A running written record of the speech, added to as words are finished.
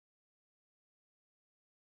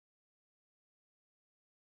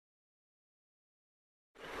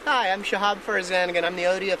Hi, I'm Shahab Farzanegan. I'm the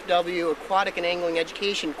ODFW Aquatic and Angling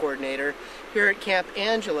Education Coordinator here at Camp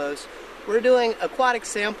Angelos. We're doing aquatic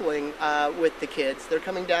sampling with the kids. They're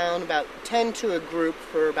coming down about 10 to a group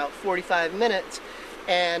for about 45 minutes,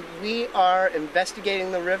 and we are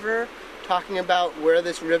investigating the river, talking about where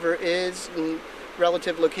this river is in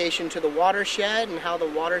relative location to the watershed and how the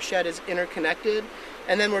watershed is interconnected.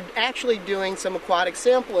 And then we're actually doing some aquatic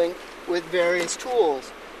sampling with various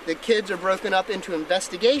tools. The kids are broken up into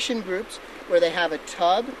investigation groups where they have a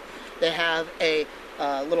tub, they have a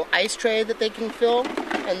little ice tray that they can fill,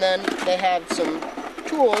 and then they have some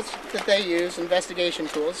tools that they use, investigation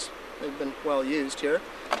tools, they've been well used here,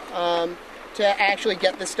 to actually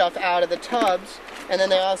get the stuff out of the tubs. And then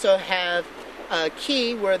they also have a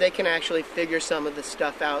key where they can actually figure some of the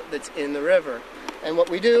stuff out that's in the river. And what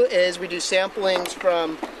we do is we do samplings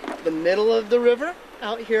from the middle of the river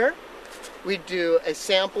out here. We do a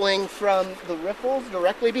sampling from the riffles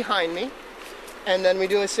directly behind me, and then we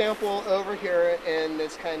do a sample over here in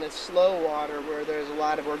this kind of slow water where there's a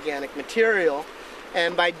lot of organic material.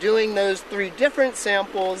 And by doing those three different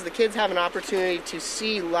samples, the kids have an opportunity to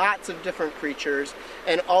see lots of different creatures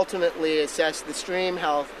and ultimately assess the stream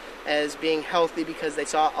health as being healthy because they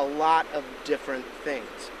saw a lot of different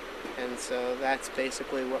things. And so that's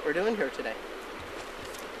basically what we're doing here today.